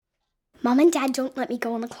Mom and Dad don't let me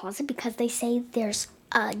go in the closet because they say there's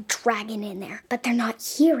a dragon in there, but they're not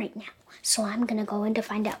here right now. So I'm gonna go in to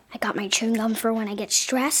find out. I got my chewing gum for when I get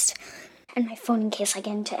stressed, and my phone in case I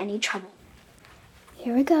get into any trouble.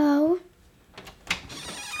 Here we go.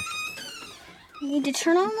 I need to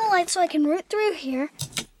turn on the light so I can root through here.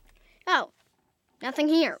 Oh, nothing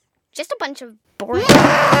here. Just a bunch of boring... There's a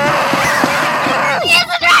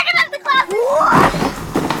dragon in the closet!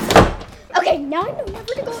 Okay, now I know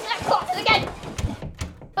never to go in that closet again.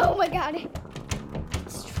 Oh my god.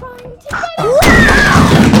 It's trying to get out.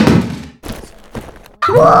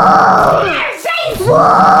 Whoa!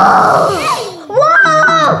 Whoa!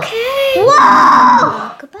 Whoa! Okay. Whoa!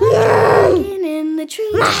 Talk about dragon in the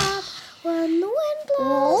treetop. When the wind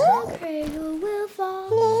blows, the cradle will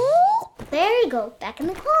fall. There you go, back in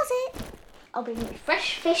the closet. I'll bring you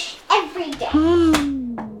fresh fish every day.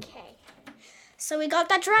 Okay. So we got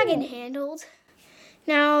that dragon handled.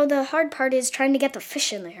 Now the hard part is trying to get the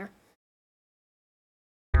fish in there.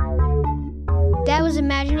 That was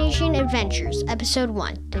Imagination Adventures, Episode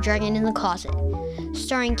 1, The Dragon in the Closet,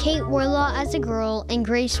 starring Kate Wardlaw as the girl and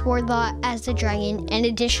Grace Wardlaw as the dragon, and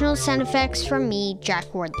additional sound effects from me,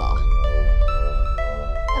 Jack Wardlaw.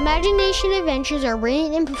 Imagination Adventures are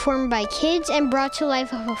written and performed by kids and brought to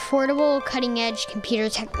life with affordable, cutting-edge computer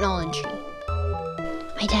technology.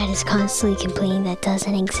 My dad is constantly complaining that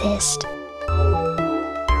doesn't exist.